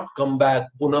does not come back.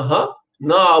 Punaha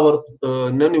na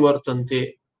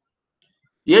nivartante.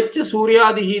 Yaccha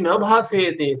Suryadihi na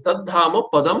bhasete tadhama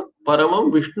padam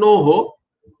paramam Vishnoho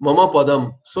mama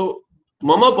padam. So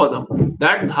mama padam,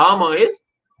 that dhama is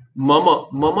mama.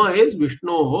 Mama is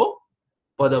Vishnoho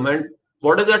padam. And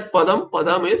what is that padam?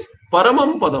 Padam is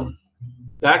paramam padam.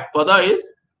 That pada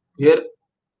is here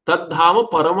tadhama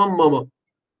paramam mama.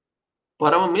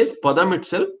 Paramam is padam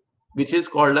itself, which is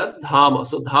called as dhama.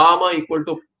 So dhama equal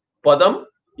to padam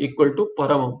equal to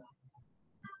paramam.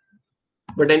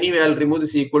 But anyway, I'll remove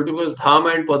this equal to because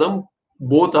dhama and padam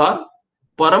both are.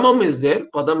 Paramam is there,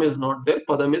 padam is not there.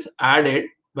 Padam is added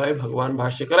by Bhagavan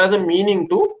Bhashyakar as a meaning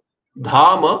to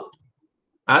dhama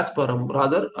as param.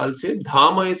 Rather, I'll say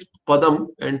dhama is padam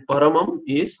and paramam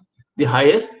is the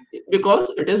highest because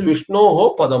it is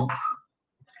Vishnoho padam.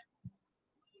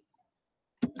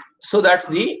 So that's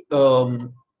the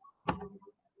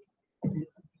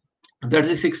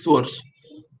sixth verse.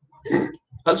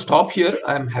 I'll stop here.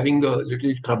 I'm having a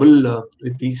little trouble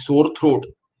with the sore throat.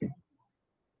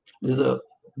 There's a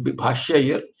big bhashya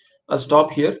here. I'll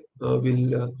stop here.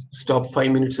 We'll stop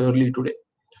 5 minutes early today.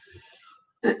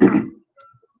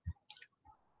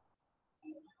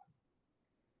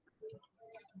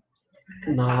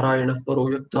 Narayan परो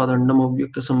व्यक्तादंडम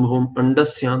अव्यक्त संभवम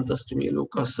अंडस्यांतस्तु मे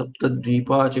लोका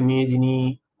सप्तद्वीपा च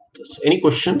मेदिनी. Any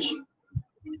questions?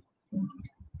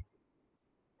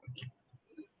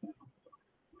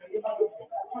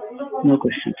 No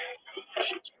questions.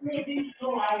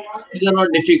 These are not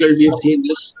difficult. We have seen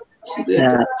this.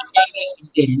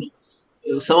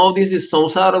 So some of these is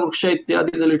samsara vriksha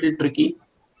ityadi is a little tricky,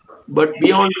 but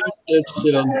beyond that, it's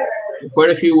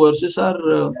quite a few verses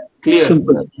are clear.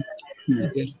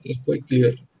 They're quite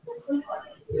clear.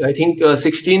 I think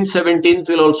 16th, 17th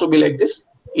will also be like this.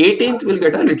 18th will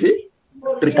get a little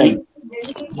tricky.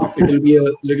 It will be a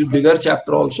little bigger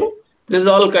chapter also. This is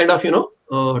all kind of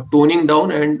toning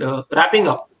down and wrapping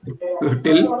up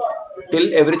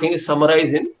till everything is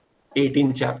summarized in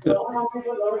 18th chapter.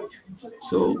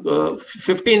 So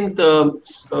 15th,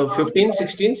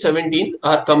 16th, 17th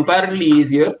are comparatively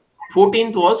easier.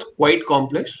 14th was quite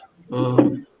complex.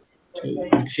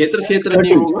 Kshetra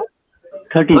 13th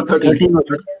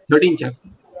chapter.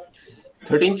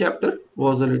 13th chapter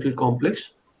was a little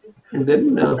complex. And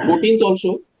then 14th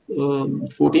also.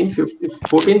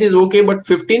 14th is okay, but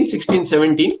 15th, 16th,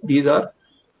 17th, these are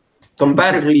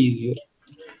comparatively easier.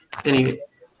 Anyway.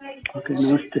 Okay,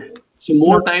 so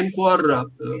more time for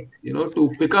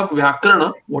to pick up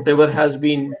Vyakarana, whatever has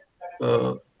been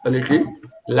a little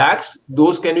lax,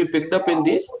 those can be picked up in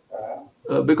these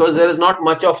because there is not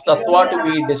much of Tattva to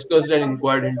be discussed and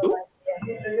inquired into.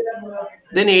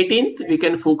 Then 18th, we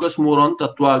can focus more on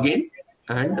Tattva again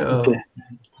and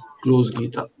close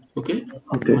Gita. Okay?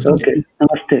 Okay.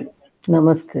 Namaste.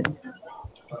 Namaste.